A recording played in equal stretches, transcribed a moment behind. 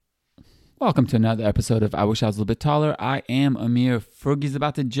Welcome to another episode of I Wish I Was a Little Bit Taller. I am Amir. Fergie's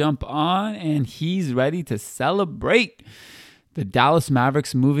about to jump on and he's ready to celebrate. The Dallas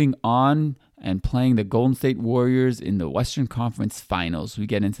Mavericks moving on and playing the Golden State Warriors in the Western Conference Finals. We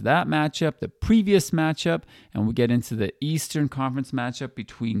get into that matchup, the previous matchup, and we get into the Eastern Conference matchup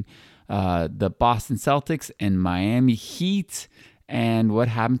between the Boston Celtics and Miami Heat and what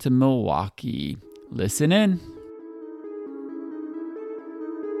happened to Milwaukee. Listen in.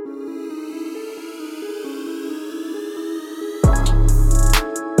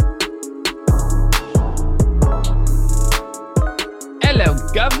 Hello,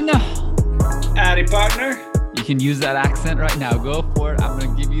 Governor. Howdy, partner. You can use that accent right now. Go for it. I'm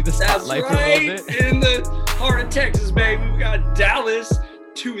going to give you the spotlight for a little bit. In the heart of Texas, baby. We got Dallas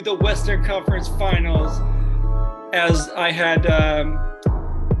to the Western Conference Finals, as I had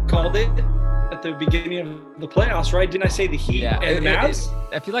called it at the beginning of the playoffs, right? Didn't I say the Heat and the Mavs?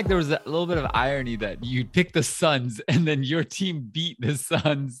 I feel like there was a little bit of irony that you picked the Suns and then your team beat the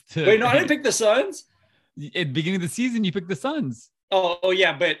Suns. Wait, no, I didn't pick the Suns. At the beginning of the season, you picked the Suns. Oh,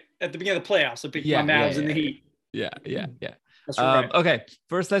 yeah, but at the beginning of the playoffs, I picked my Mavs and the Heat. Yeah. That's right. Okay,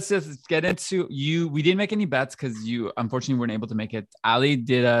 first let's just get into you. We didn't make any bets because you unfortunately weren't able to make it. Ali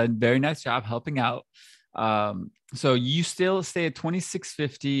did a very nice job helping out. So you still stay at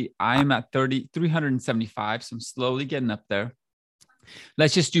 2650. I'm at 375, so I'm slowly getting up there.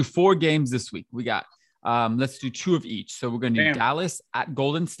 Let's just do 4 games this week. We got let's do 2 of each. So we're gonna do Dallas at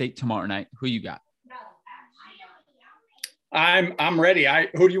Golden State tomorrow night. Who you got? I'm ready.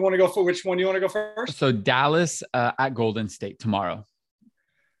 Who do you want to go for? Which one do you want to go first? So Dallas at Golden State tomorrow.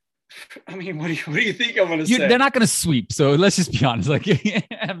 I mean, what do you think I'm going to say? They're not going to sweep. So let's just be honest. Like,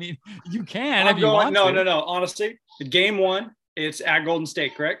 I mean, you can. I'm going. No. Honestly, game 1, it's at Golden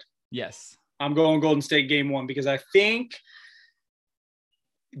State, correct? Yes. I'm going Golden State game 1 because I think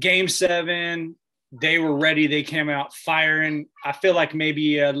game 7. They were ready. They came out firing. I feel like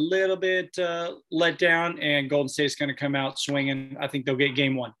maybe a little bit let down, and Golden State's going to come out swinging. I think they'll get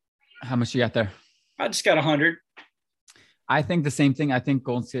game 1. How much you got there? I just got 100. I think the same thing. I think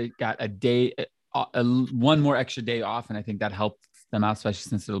Golden State got a day, one more extra day off, and I think that helped them out, especially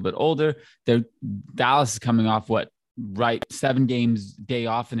since they're a little bit older. Dallas is coming off 7 games day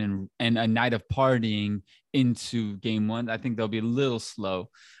off and a night of partying into game 1. I think they'll be a little slow.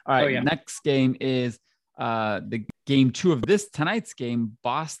 All right. Next game is the game 2 of tonight's game,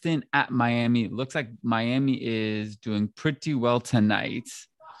 Boston at Miami. It looks like Miami is doing pretty well tonight.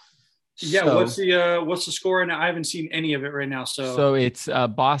 Yeah. So, what's the score? And I haven't seen any of it right now. So it's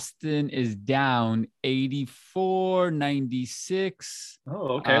Boston is down 84-96.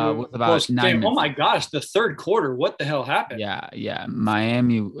 Oh, okay. With about 9 minutes. Oh my gosh, the third quarter. What the hell happened? Yeah.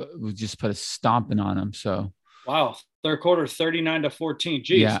 Miami was just put a stomping on them. So wow, third quarter 39-14.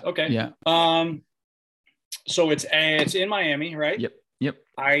 Jeez. Yeah. Okay. Yeah. So it's in Miami, right? Yep.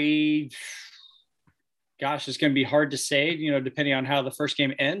 Gosh, it's going to be hard to say, depending on how the first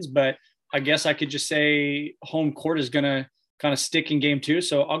game ends, but I guess I could just say home court is going to kind of stick in game 2.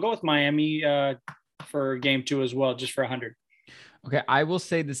 So I'll go with Miami for game 2 as well, just for 100. Okay. I will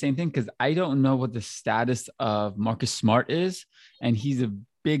say the same thing because I don't know what the status of Marcus Smart is. And he's a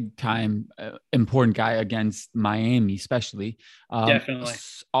big time important guy against Miami, especially. Definitely.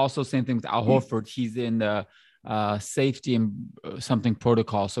 Also, same thing with Al Horford. He's in the safety and something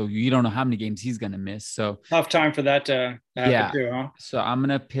protocol, so you don't know how many games he's going to miss. So tough time for that to happen too, huh? So I'm going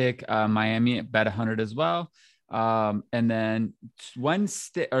to pick Miami at bet 100 as well. And then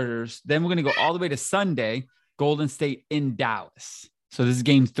Wednesday, then we're going to go all the way to Sunday, Golden State in Dallas. So this is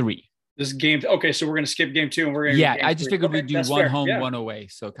game 3. This is game. Okay, so we're going to skip game 2 and we're going to I just figured we'd do one home, one away.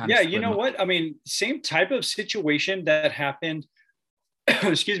 So kind of you know what? I mean, same type of situation that happened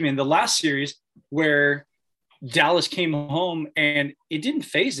excuse me, in the last series where Dallas came home and it didn't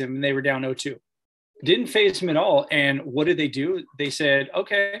phase them and they were down 0-2. Didn't phase them at all. And what did they do? They said,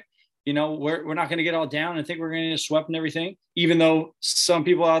 okay, we're not going to get all down and think we're going to get swept and everything, even though some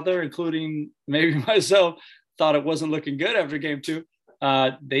people out there, including maybe myself, thought it wasn't looking good after game 2.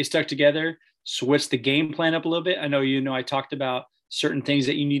 They stuck together, switched the game plan up a little bit. I know, I talked about certain things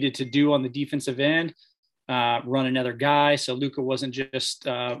that you needed to do on the defensive end, run another guy. So Luka wasn't just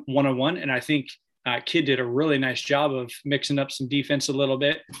one-on-one. And I think Kid did a really nice job of mixing up some defense a little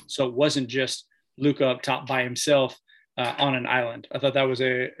bit. So it wasn't just Luka up top by himself on an island. I thought that was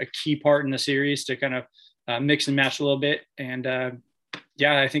a key part in the series to kind of mix and match a little bit. And I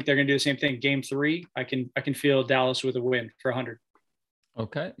think they're going to do the same thing. Game 3, I can feel Dallas with a win for 100.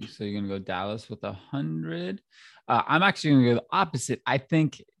 Okay. So you're going to go Dallas with 100. I'm actually going to go the opposite. I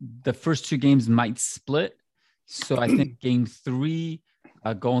think the first 2 games might split. So I think game 3,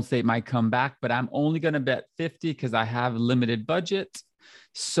 Golden State might come back, but I'm only going to bet 50 because I have limited budget.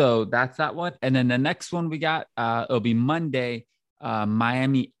 So that's that one. And then the next one we got, it'll be Monday,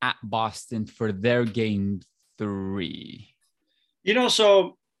 Miami at Boston for their game 3.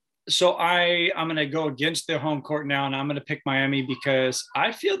 So I'm going to go against the home court now, and I'm going to pick Miami because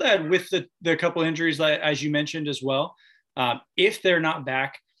I feel that with the couple injuries, as you mentioned as well, if they're not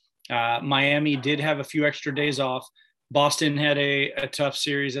back, Miami did have a few extra days off. Boston had a tough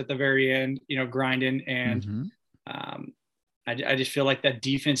series at the very end, grinding. And I just feel like that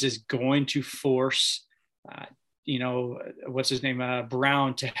defense is going to force, what's his name,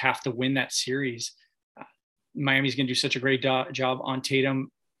 Brown, to have to win that series. Miami's going to do such a great job on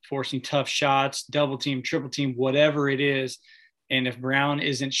Tatum, forcing tough shots, double team, triple team, whatever it is. And if Brown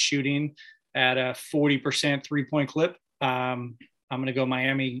isn't shooting at a 40% 3-point clip, I'm going to go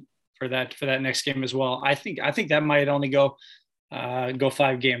Miami for that next game as well. I think that might only go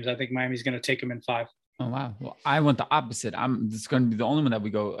 5 games. I think Miami's going to take them in 5. Oh, wow. Well, I went the opposite. This is going to be the only one that we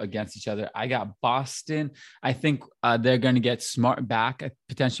go against each other. I got Boston. I think they're going to get Smart back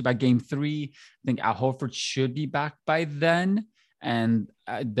potentially by game 3. I think Al Horford should be back by then. And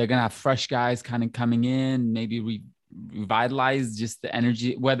they're going to have fresh guys kind of coming in, maybe revitalize just the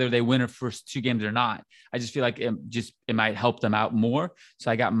energy, whether they win their first 2 games or not. I just feel like it might help them out more.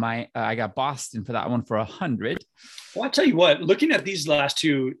 So I got Boston for that one for 100. Well, I'll tell you what, looking at these last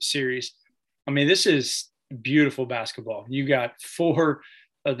 2 series, I mean, this is beautiful basketball. You got 4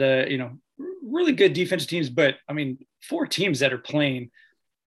 of the, really good defensive teams, but I mean, 4 teams that are playing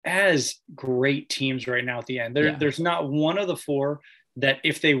as great teams right now at the end. There's not one of the 4 that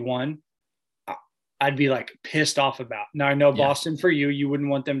if they won, I'd be like pissed off about. Now I know Boston, for you wouldn't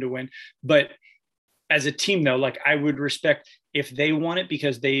want them to win, but as a team though, like I would respect if they won it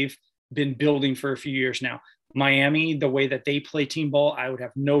because they've been building for a few years now. Miami, the way that they play team ball, I would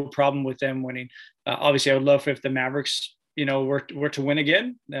have no problem with them winning. Obviously I would love if the Mavericks, were to win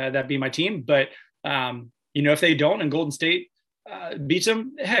again, that'd be my team. But if they don't and Golden State beats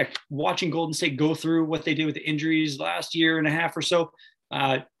them, heck, watching Golden State go through what they did with the injuries last year and a half or so,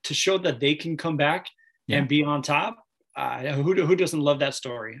 to show that they can come back and be on top. Who doesn't love that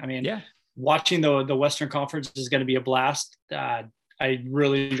story? I mean, watching the Western Conference is going to be a blast. I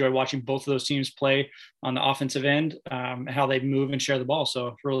really enjoy watching both of those teams play on the offensive end, how they move and share the ball. So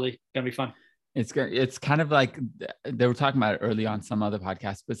it's really going to be fun. It's kind of like they were talking about it early on some other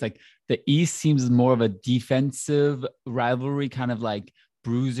podcasts, but it's like the East seems more of a defensive rivalry, kind of like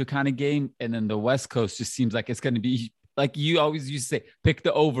bruiser kind of game. And then the West Coast just seems like it's going to be like you always used to say, pick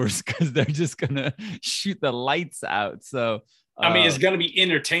the overs because they're just going to shoot the lights out. So, I mean, it's going to be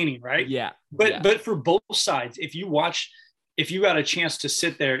entertaining, right? Yeah. But for both sides, if you got a chance to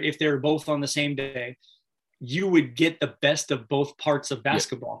sit there, if they're both on the same day, you would get the best of both parts of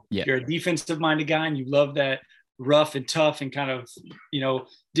basketball. Yeah. You're a defensive minded guy and you love that rough and tough and kind of,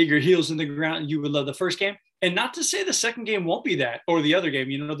 dig your heels in the ground. You would love the first game. And not to say the second game won't be that, or the other game,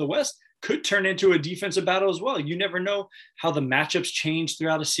 the West could turn into a defensive battle as well. You never know how the matchups change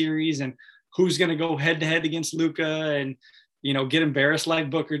throughout a series and who's going to go head to head against Luka and, get embarrassed like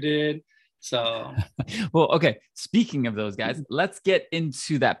Booker did. So, well, okay. Speaking of those guys, let's get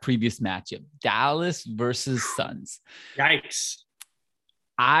into that previous matchup, Dallas versus Suns. Yikes.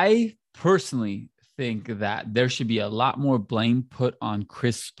 I personally think that there should be a lot more blame put on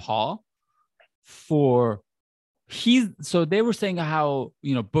Chris Paul so they were saying how,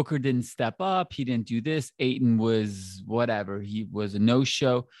 Booker didn't step up. He didn't do this. Ayton was whatever. He was a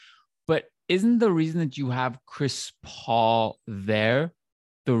no-show, but isn't the reason that you have Chris Paul there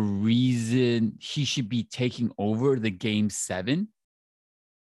the reason he should be taking over the game 7?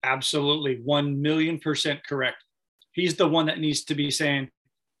 Absolutely. 1,000,000% correct. He's the one that needs to be saying,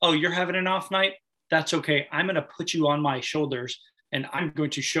 oh, you're having an off night. That's okay. I'm going to put you on my shoulders and I'm going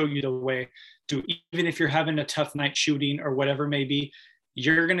to show you the way to, even if you're having a tough night shooting or whatever it may be,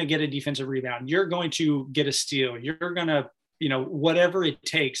 you're going to get a defensive rebound. You're going to get a steal. You're going to, whatever it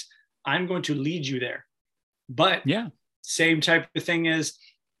takes, I'm going to lead you there. But same type of thing as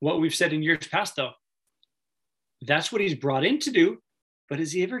what we've said in years past, though. That's what he's brought in to do. But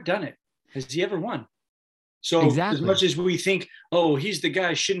has he ever done it? Has he ever won? So As much as we think, oh, he's the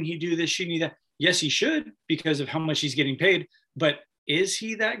guy, shouldn't he do this? Shouldn't he that? Yes, he should because of how much he's getting paid. But is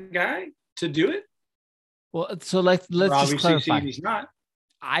he that guy to do it? Well, so let's just clarify. He's not.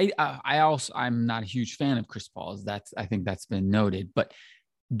 I'm not a huge fan of Chris Paul. I think that's been noted. But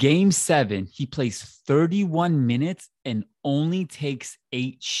game 7, he plays 31 minutes and only takes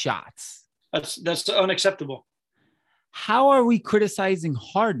 8 shots. That's unacceptable. How are we criticizing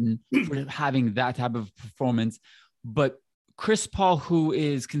Harden for having that type of performance, but Chris Paul, who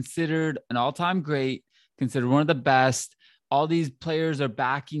is considered an all-time great, considered one of the best. All these players are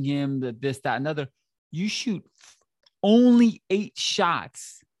backing him, this, that, and other. You shoot only 8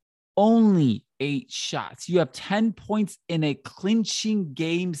 shots. Only 8 shots. You have 10 points in a clinching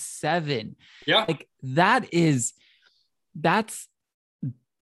game 7. Yeah. Like that's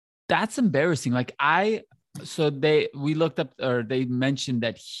embarrassing. Like we looked up, or they mentioned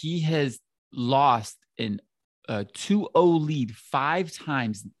that he has lost in a 2-0 lead 5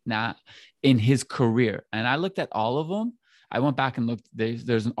 times now in his career. And I looked at all of them. I went back and looked.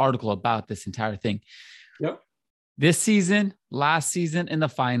 There's an article about this entire thing. Yep. This season, last season in the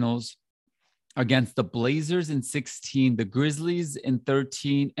finals against the Blazers in 16, the Grizzlies in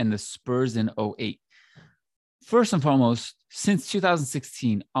 13, and the Spurs in 08. First and foremost, since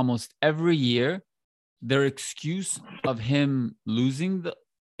 2016, almost every year, their excuse of him losing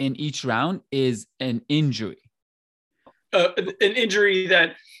in each round is an injury. An injury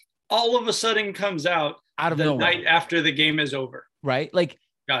that all of a sudden comes out of the nowhere. Night after the game is over. Right? Like,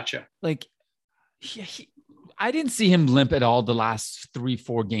 gotcha. Like, I didn't see him limp at all the last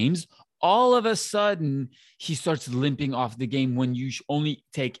 3-4 games. All of a sudden, he starts limping off the game when you only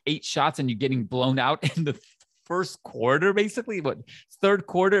take 8 shots and you're getting blown out in the first quarter, basically. What, third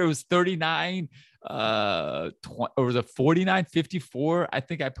quarter, it was 39, or was it 49, 54? I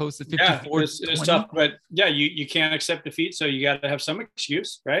think I posted 54. Yeah, it's tough, but yeah, you can't accept defeat, so you got to have some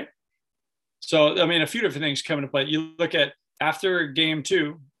excuse, right? So, I mean, a few different things come into play. You look at after game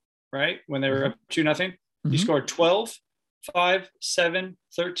 2, right, when they were up 2-0, he scored 12, 5, 7,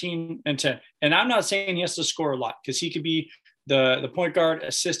 13, and 10. And I'm not saying he has to score a lot, because he could be the point guard,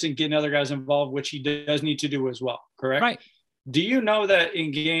 assistant, getting other guys involved, which he does need to do as well, correct? Right. Do you know that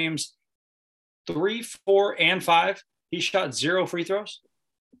in games 3, 4, and 5, he shot 0 free throws?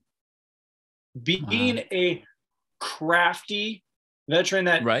 Being a crafty veteran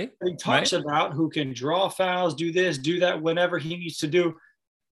that he talks about, who can draw fouls, do this, do that, whenever he needs to do,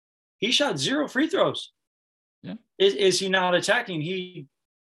 he shot 0 free throws. Yeah. Is he not attacking?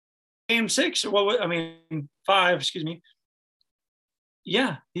 Game 6, 5, excuse me.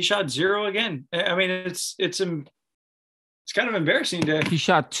 Yeah, he shot 0 again. I mean, it's kind of embarrassing he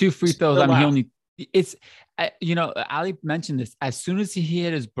shot 2 free throws. I mean, Ali mentioned this. As soon as he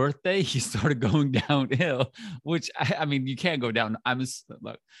hit his birthday, he started going downhill, which I mean, you can't go down.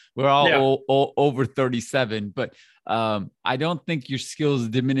 Look, we're all over 37, but I don't think your skills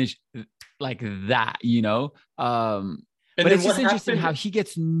diminish like that, but it's just interesting how he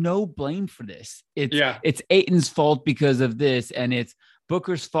gets no blame for this. It's Ayton's fault because of this, and it's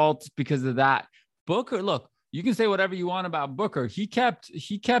Booker's fault because of that. Booker, look, you can say whatever you want about Booker. He kept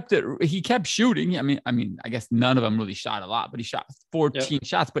shooting. I mean, I guess none of them really shot a lot, but he shot 14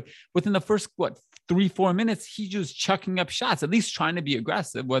 shots. But within the first 3-4 minutes, he just chucking up shots, at least trying to be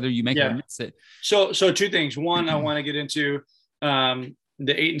aggressive, whether you make or miss it. So 2 things. One, I want to get into the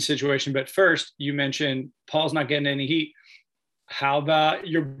Ayton situation, but first, you mentioned Paul's not getting any heat. How about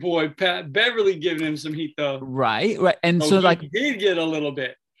your boy Pat Beverly giving him some heat, though? Right. And so he did get a little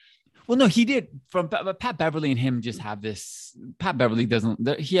bit. Well, no, he did. From Pat Beverly and him just have this. Pat Beverly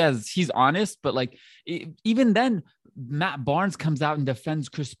doesn't. He's honest, but like even then, Matt Barnes comes out and defends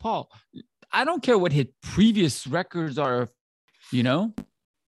Chris Paul. I don't care what his previous records are.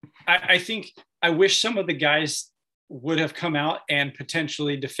 I think I wish some of the guys would have come out and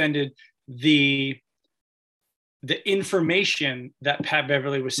potentially defended the information that Pat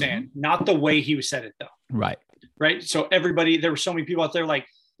Beverly was saying, not the way he said it, though. Right. So there were so many people out there like,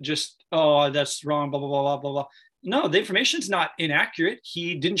 just, oh, that's wrong, blah, blah, blah, blah, blah, blah. No, the information's not inaccurate.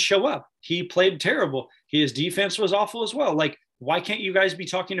 He didn't show up. He played terrible. His defense was awful as well. Like, why can't you guys be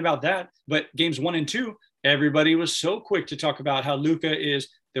talking about that? But games 1 and 2, everybody was so quick to talk about how Luka is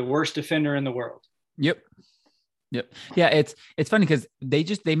the worst defender in the world. Yep. Yeah, it's funny because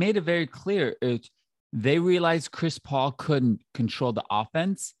they made it very clear. They realized Chris Paul couldn't control the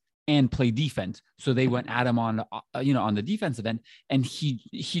offense and play defense, so they went at him on the defensive end, and he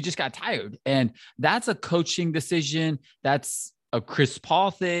just got tired. And that's a coaching decision. That's a Chris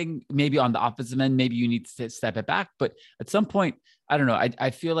Paul thing. Maybe on the offensive end, maybe you need to step it back. But at some point, I don't know. I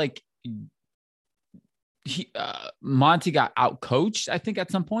feel like Monty got out coached, I think, at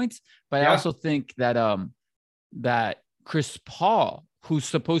some points. But I also think that that Chris Paul, who's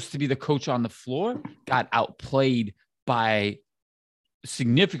supposed to be the coach on the floor, got outplayed by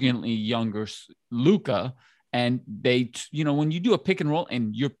significantly younger Luka. And they, when you do a pick and roll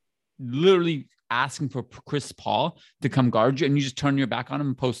and you're literally asking for Chris Paul to come guard you and you just turn your back on him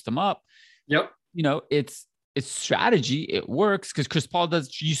and post him up. Yep. It's strategy. It works because Chris Paul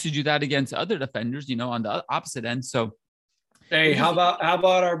used to do that against other defenders, on the opposite end. So Hey, how about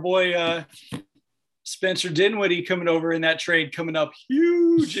our boy Spencer Dinwiddie coming over in that trade coming up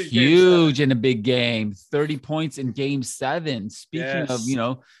huge in a big game, 30 points in game 7. Speaking of,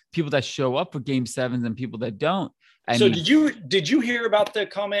 people that show up for game 7s and people that don't. So did you hear about the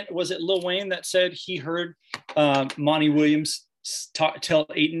comment? Was it Lil Wayne that said he heard Monty Williams tell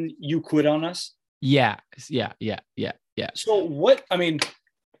Ayton, "You quit on us"? Yeah. So when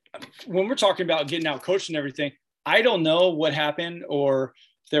we're talking about getting out coached and everything, I don't know what happened or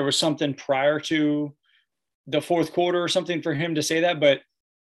if there was something prior to the fourth quarter or something for him to say that, but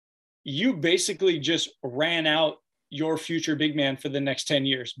you basically just ran out your future big man for the next 10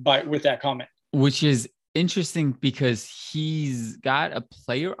 years with that comment. Which is interesting because he's got a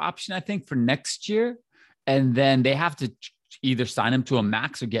player option, I think, for next year. And then they have to either sign him to a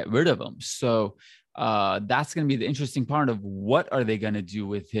max or get rid of him. So that's going to be the interesting part of what are they going to do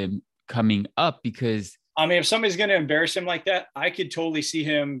with him coming up? Because if somebody's going to embarrass him like that, I could totally see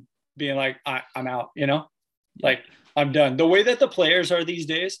him being like, I'm out, like I'm done. The way that the players are these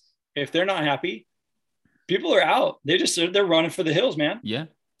days, if they're not happy, people are out. They're running for the hills, man. Yeah.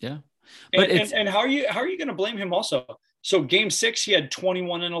 But and how are you going to blame him also? So game 6, he had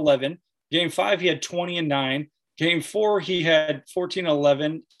 21 and 11. Game 5, he had 20 and 9. Game 4, he had 14 and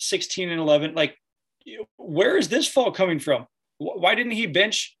 11, 16 and 11. Like, where is this fall coming from? Why didn't he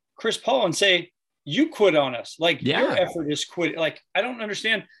bench Chris Paul and say, you quit on us? Like, your effort is quit. Like, I don't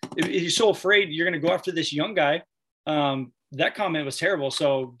understand. If he's so afraid you're going to go after this young guy. That comment was terrible.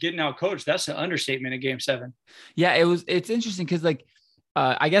 So getting out coached, that's an understatement in game 7. Yeah, it's interesting because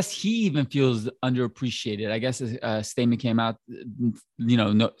I guess he even feels underappreciated. I guess a statement came out,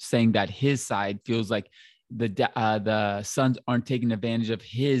 saying that his side feels like the Suns aren't taking advantage of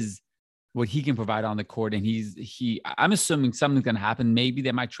what he can provide on the court. And I'm assuming something's going to happen. Maybe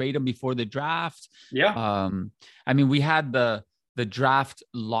they might trade him before the draft. Yeah. We had the draft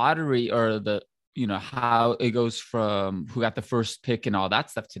lottery or how it goes from who got the first pick and all that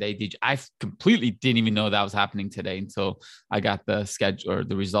stuff today. I completely didn't even know that was happening today until I got the schedule or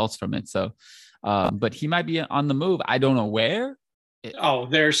the results from it. So, but he might be on the move. I don't know where.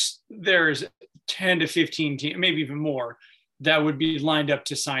 There's 10 to 15 teams, maybe even more, that would be lined up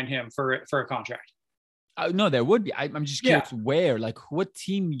to sign him for a contract. No, there would be. I'm just curious where, like, what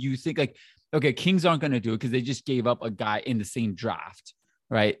team you think, like, okay, Kings aren't going to do it because they just gave up a guy in the same draft,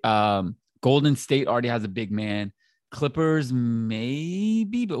 right? Golden State already has a big man. Clippers,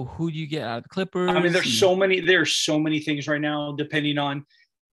 maybe, but who do you get out of the Clippers? There's so many things right now, depending on,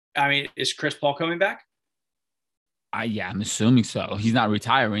 is Chris Paul coming back? I'm assuming so. He's not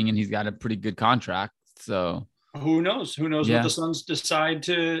retiring and he's got a pretty good contract. So who knows what the Suns decide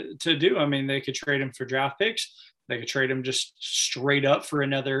to do. They could trade him for draft picks. They could trade him just straight up for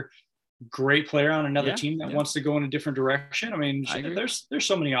another great player on another team that wants to go in a different direction. There's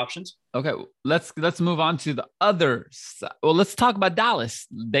so many options. Okay, let's move on to the other side. Well, let's talk about Dallas.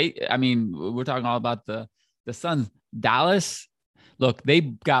 We're talking all about the Suns. Dallas, look, they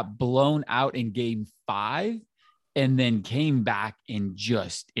got blown out in game 5 and then came back and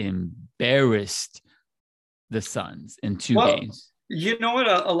just embarrassed the Suns in 2 games. You know what?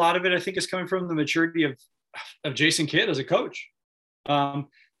 A lot of it, I think, is coming from the maturity of Jason Kidd as a coach.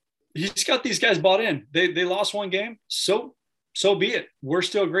 He's got these guys bought in. They lost 1 game. So be it. We're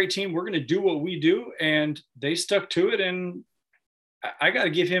still a great team. We're going to do what we do. And they stuck to it. And I got to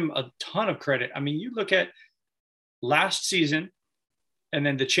give him a ton of credit. You look at last season and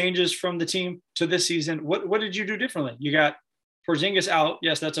then the changes from the team to this season. What did you do differently? You got Porzingis out.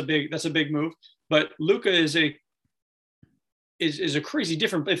 Yes, that's a big move. But Luka is a crazy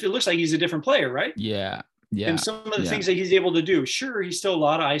different. If it looks like he's a different player, right? Yeah. And some of the things that he's able to do, sure, he's still a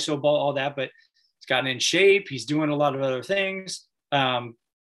lot of ISO ball, all that, but he's gotten in shape. He's doing a lot of other things. I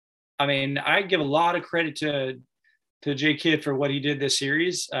give a lot of credit to Jay Kidd for what he did this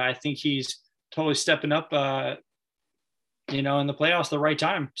series. I think he's totally stepping up, in the playoffs the right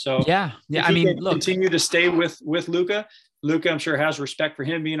time. So continue to stay with Luka. Luka, I'm sure, has respect for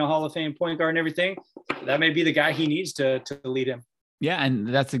him being a Hall of Fame point guard and everything. That may be the guy he needs to lead him. Yeah, and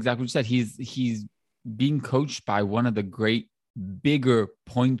that's exactly what you said. He's being coached by one of the great bigger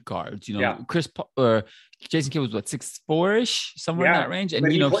point guards. Chris or Jason Kidd was 6'4" somewhere in that range. And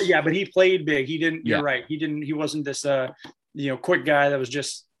but he played big. He didn't. You're right. He wasn't this quick guy that was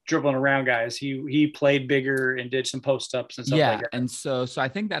just dribbling around guys. He played bigger and did some post ups and stuff like that. And so I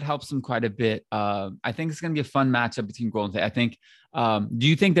think that helps him quite a bit. I think it's going to be a fun matchup between Golden State. I think. Do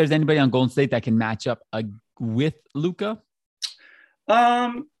you think there's anybody on Golden State that can match up with Luka?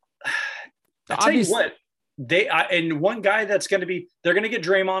 I'll tell you what, and one guy that's going to be, they're going to get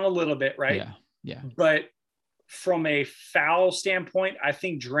Draymond a little bit, right? Yeah. But from a foul standpoint, I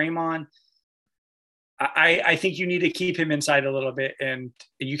think Draymond, I think you need to keep him inside a little bit, and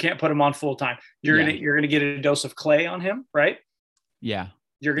you can't put him on full time. You're gonna get a dose of Clay on him, right? Yeah.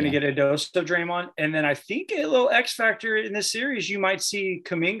 You're gonna get a dose of Draymond, and then I think a little X factor in this series, you might see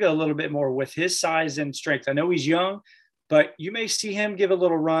Kuminga a little bit more with his size and strength. I know he's young, but you may see him give a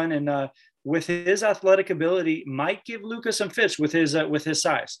little run, and with his athletic ability, might give Luka some fits with his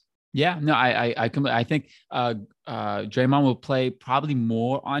size. Yeah, no, I think Draymond will play probably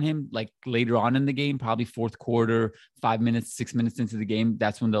more on him like later on in the game, probably fourth quarter, 5 minutes, 6 minutes into the game.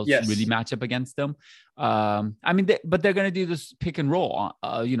 That's when they'll really match up against them. I mean, but they're going to do this pick and roll,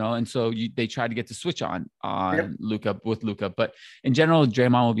 and so they try to get the switch on Luka. But in general,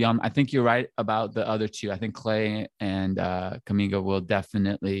 Draymond will be on. I think you're right about the other two. I think Clay and Kuminga will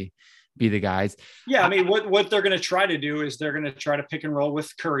definitely be the guys. Yeah, I mean, what they're going to try to do is they're going to try to pick and roll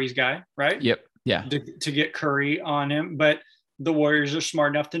with Curry's guy, right? Yep. Yeah. To get Curry on him, but the Warriors are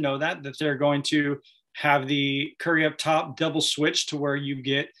smart enough to know that they're going to have the Curry up top double switch to where you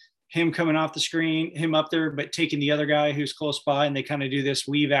get him coming off the screen, him up there, but taking the other guy who's close by, and they kind of do this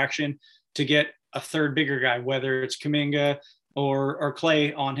weave action to get a third bigger guy, whether it's Kuminga or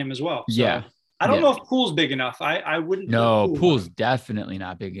Clay on him as well. So, yeah. I don't know if Poole's big enough. I wouldn't. No, Poole's definitely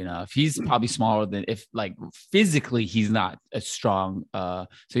not big enough. He's probably smaller than physically he's not as strong. So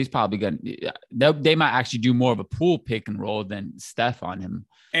he's probably they might actually do more of a Poole pick and roll than Steph on him.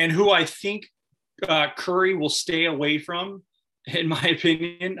 And who I think Curry will stay away from, in my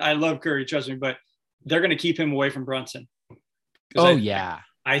opinion. I love Curry, trust me, but they're going to keep him away from Brunson. I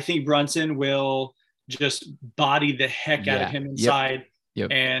think Brunson will just body the heck out of him inside. Yep.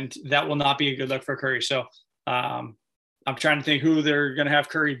 And that will not be a good look for Curry. So I'm trying to think who they're going to have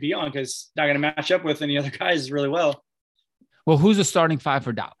Curry be on, because not going to match up with any other guys really well. Well, who's the starting five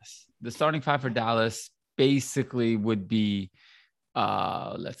for Dallas? The starting five for Dallas basically would be,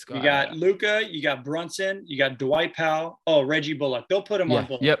 let's go. You got Luka, you got Brunson, you got Dwight Powell. Oh, Reggie Bullock. They'll put him on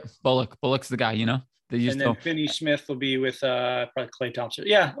Bullock. Yep. Bullock's the guy, And then Finney Smith will be with probably Klay Thompson.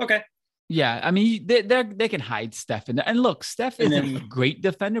 Yeah. Okay. Yeah, I mean, they can hide Steph in there. And look, Steph isn't a great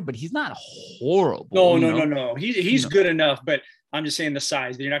defender, but he's not horrible. No. He's good enough, but I'm just saying the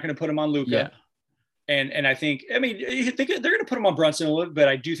size. You're not going to put him on Luka. Yeah. And I think, they're going to put him on Brunson a little, but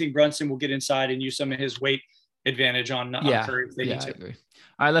I do think Brunson will get inside and use some of his weight advantage on Curry if they need to. I agree.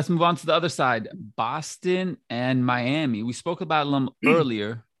 All right, let's move on to the other side. Boston and Miami. We spoke about them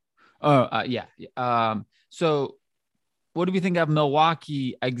earlier. So what do we think of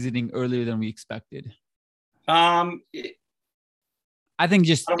Milwaukee exiting earlier than we expected? I think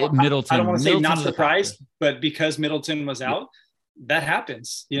just Middleton. I don't want to say not surprised, but because Middleton was out, that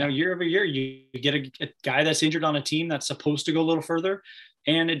happens. Year over year, you get a guy that's injured on a team that's supposed to go a little further,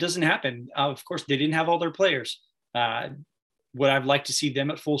 and it doesn't happen. Of course, they didn't have all their players. Would I like to see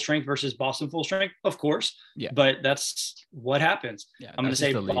them at full strength versus Boston full strength? Of course. Yeah. But that's what happens. Yeah, I'm going to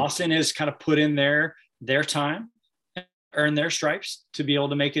say Boston has kind of put in their time, earn their stripes to be able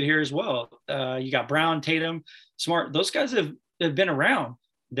to make it here as well. You got Brown, Tatum, Smart. Those guys have been around.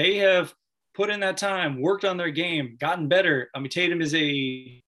 They have put in that time, worked on their game, gotten better. I mean, Tatum is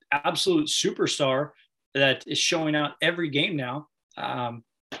a absolute superstar that is showing out every game now.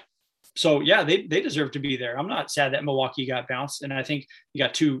 So yeah, they deserve to be there. I'm not sad that Milwaukee got bounced. And I think you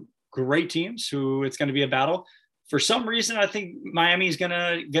got two great teams who it's going to be a battle. For some reason, I think Miami is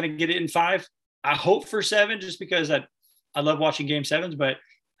gonna get it in 5. I hope for 7, just because I love watching game 7s, but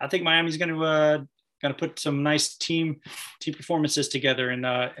I think Miami's going to put some nice team performances together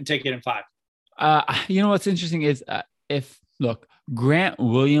and take it in 5. What's interesting is Grant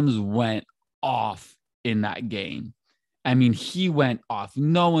Williams went off in that game. I mean, he went off.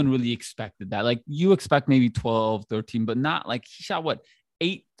 No one really expected that. Like, you expect maybe 12, 13, but not like he shot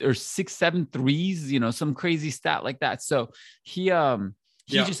 8 or 6, 7 threes, some crazy stat like that. So he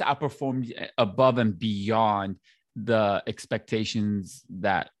just outperformed above and beyond the expectations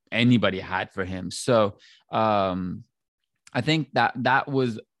that anybody had for him. So I think that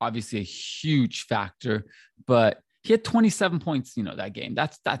was obviously a huge factor, but he had 27 points, that game.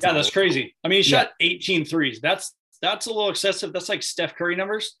 That's crazy. I mean, he shot 18 threes. That's a little excessive. That's like Steph Curry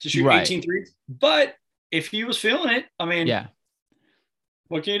numbers to shoot 18 threes. But if he was feeling it, I mean,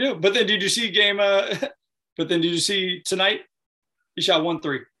 what can you do? But then did you see tonight? He shot 1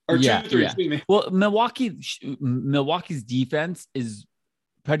 3 or 2 3, excuse me. Well, Milwaukee's defense is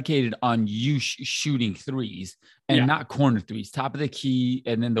predicated on you shooting threes and not corner threes, top of the key,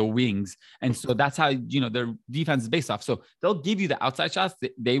 and then the wings. And so that's how, their defense is based off. So they'll give you the outside shots.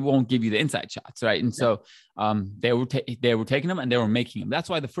 They won't give you the inside shots. Right. And so they were taking them and they were making them. That's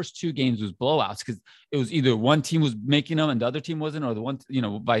why the first 2 games was blowouts, because it was either one team was making them and the other team wasn't, or the one,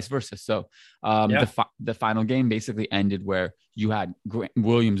 vice versa. So the final game basically ended where you had Grant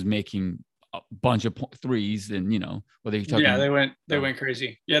Williams making a bunch of threes, and whether you're talking, they went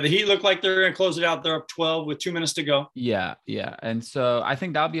crazy. Yeah, the Heat look like they're gonna close it out. They're up 12 with 2 minutes to go. Yeah, and so I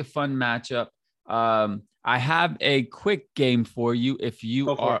think that'll be a fun matchup. I have a quick game for you if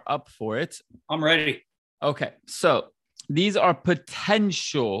you are up for it. I'm ready. Okay, so these are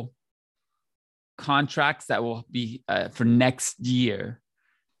potential contracts that will be for next year.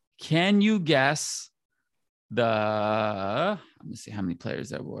 Can you guess let me see how many players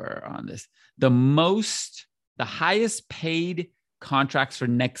there were on this. The highest paid contracts for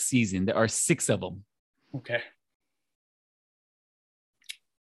next season. There are 6 of them. Okay.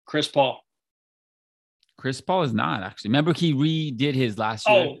 Chris Paul. Chris Paul is not, actually. Remember, he redid his last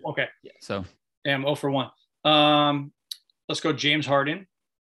year. Oh, okay. Yeah, so I'm 0 for 1. Let's go James Harden.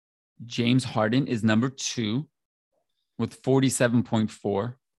 James Harden is number 2 with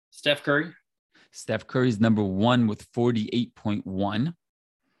 47.4. Steph Curry. Steph Curry is number 1 with 48.1.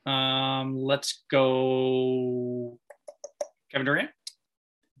 Let's go Kevin Durant.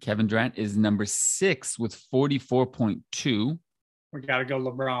 Kevin Durant is number 6 with 44.2. We got to go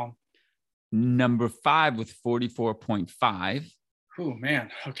LeBron. Number 5 with 44.5. Oh,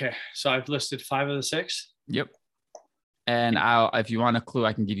 man. Okay. So I've listed 5 of the 6. Yep. And if you want a clue,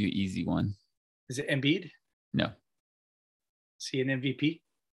 I can give you an easy one. Is it Embiid? No. Is he an MVP?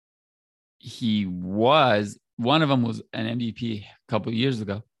 He was. One of them was an MVP a couple of years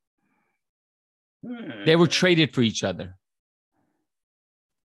ago. They were traded for each other.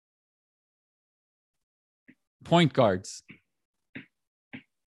 Point guards.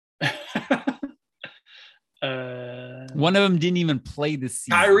 One of them didn't even play this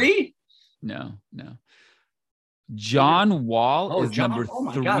season. Kyrie? No. John Wall is number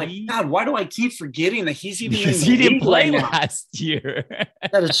 3. God, why do I keep forgetting that he's even because he didn't play last year?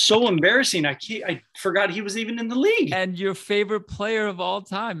 That is so embarrassing. I forgot he was even in the league. And your favorite player of all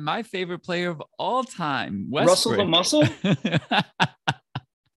time, my favorite player of all time, Westbrook. Russell the Muscle?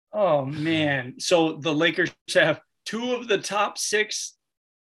 Oh, man. So the Lakers have 2 of the top 6.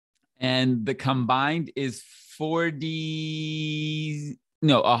 And the combined is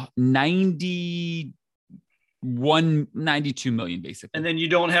 92 million, basically. And then you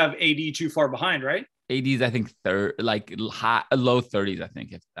don't have AD too far behind, right? AD is, I think, low 30s, I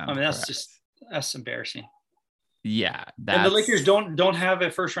think. That's embarrassing. Yeah. And the Lakers don't have a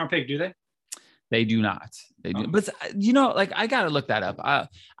first round pick, do they? They do not. They do. But I got to look that up. I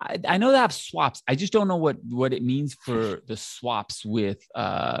know they have swaps. I just don't know what it means for the swaps with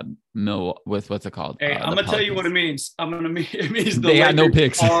with what's it called? Hey, I'm going to tell you what it means. It means they had no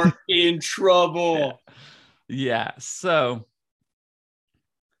picks. Are in trouble. Yeah. So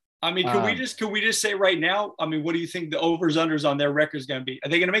I mean, could we just say right now, I mean, what do you think the overs unders on their record is going to be? Are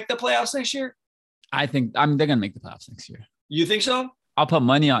they going to make the playoffs next year? I think they're going to make the playoffs next year. You think so? I'll put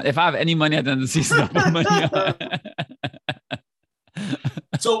money on. If I have any money at the end of the season, I'll put money on.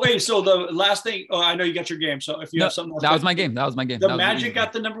 So the last thing, I know you got your game. So if you have something else. That was my game. The Magic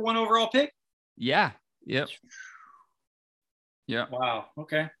got the number 1 overall pick? Yeah. Yep. Yeah. Wow.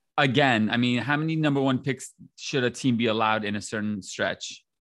 Okay. Again, I mean, how many number 1 picks should a team be allowed in a certain stretch?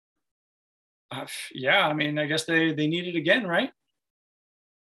 Yeah. I mean, I guess they need it again, right?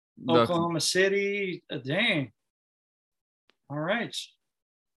 Oklahoma City. Dang. All right.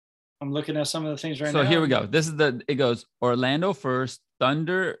 I'm looking at some of the things right now. So here we go. It goes Orlando 1st,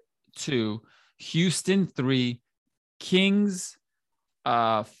 Thunder 2, Houston 3, Kings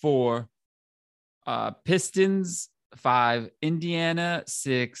 4, Pistons 5, Indiana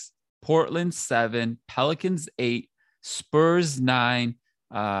 6, Portland 7, Pelicans 8, Spurs 9,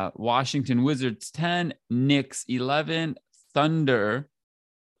 Washington Wizards 10, Knicks 11, Thunder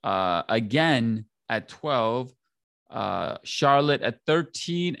again at 12, Charlotte at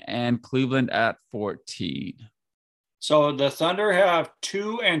 13, and Cleveland at 14. So the Thunder have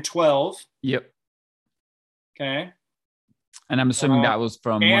 2 and 12. Yep. Okay. And I'm assuming that was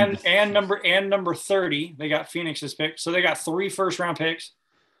from number 30. They got Phoenix's pick. So they got 3 first round picks.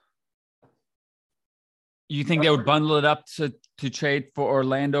 You think they would bundle it up to trade for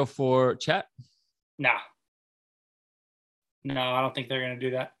Orlando for Chet? No, I don't think they're going to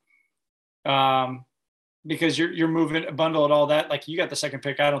do that. Because you're moving, bundle it all that. Like, you got the second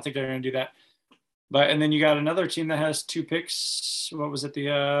pick. I don't think they're going to do that. And then you got another team that has 2 picks. What was it?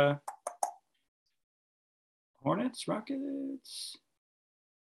 The Hornets, Rockets.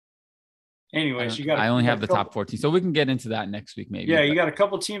 Anyways, I only have the top 14, so we can get into that next week, maybe. Yeah, you got a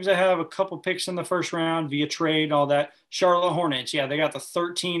couple teams that have a couple picks in the first round via trade, all that. Charlotte Hornets, yeah, they got the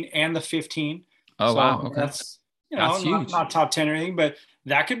 13 and the 15. Oh, so wow, okay. That's huge. Not top 10 or anything, but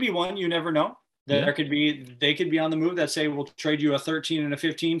that could be one. You never know. They could be on the move that say we'll trade you a 13 and a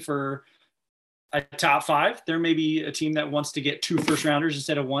 15 for a top 5. There may be a team that wants to get 2 first rounders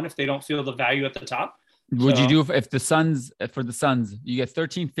instead of 1 if they don't feel the value at the top. Would you do if the Suns, for the Suns, you get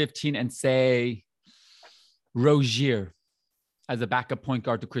 13, 15 and say Rozier as a backup point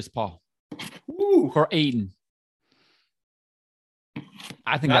guard to Chris Paul or Ayton?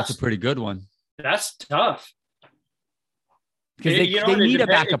 I think that's a pretty good one. That's tough. Because they need a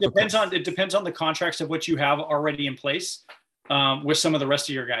backup. It depends on the contracts of what you have already in place with some of the rest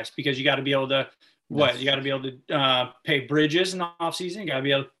of your guys, because you got to be able to you got to be able to pay Bridges in the offseason. You got to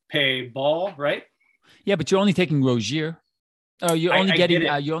be able to pay Ball, right? Yeah, but you're only taking Rozier. Oh, you're only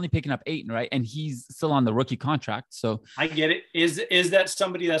you're only picking up Ayton, right? And he's still on the rookie contract. So I get it. Is that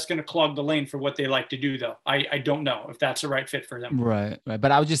somebody that's going to clog the lane for what they like to do, though? I don't know if that's the right fit for them. Right.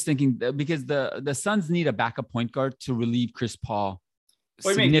 But I was just thinking because the Suns need a backup point guard to relieve Chris Paul.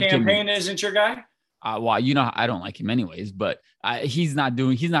 What do you mean? Cam Payne isn't your guy? Well, I don't like him anyways, but he's not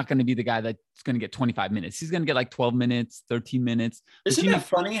going to be the guy that's going to get 25 minutes. He's going to get like 12 minutes, 13 minutes. Isn't that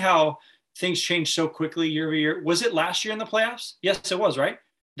funny how things change so quickly year over year? Was it last year in the playoffs? Yes, it was, right?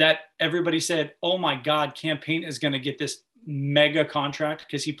 That everybody said, oh my God, Cam Payne is going to get this mega contract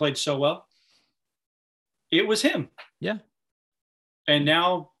because he played so well. It was him. Yeah. And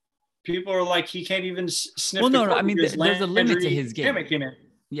now people are like, he can't even sniff. Well, no, I mean, there's a limit to his game. Came in.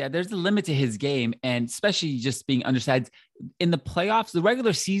 Yeah, there's a limit to his game, and especially just being undersized. In the playoffs, the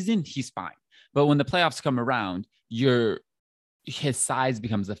regular season, he's fine. But when the playoffs come around, his size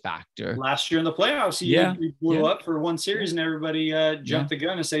becomes a factor. Last year in the playoffs, he blew up for one series, and everybody jumped the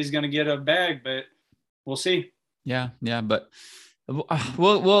gun and say he's going to get a bag, but we'll see. Yeah, but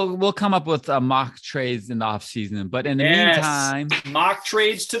we'll come up with mock trades in the offseason. But in the meantime, mock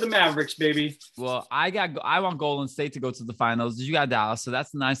trades to the Mavericks, baby. Well, I want Golden State to go to the finals. You got Dallas, so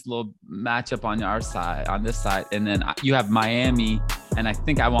that's a nice little matchup on our side, on this side, and then you have Miami. And I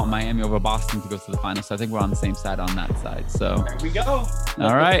think I want Miami over Boston to go to the finals. So I think we're on the same side on that side. So there we go.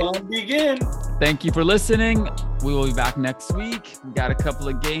 All right. Begin. Thank you for listening. We will be back next week. We got a couple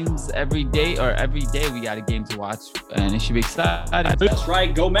of games every day we got a game to watch, and it should be exciting. That's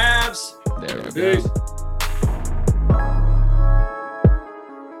right. Go Mavs. There we go.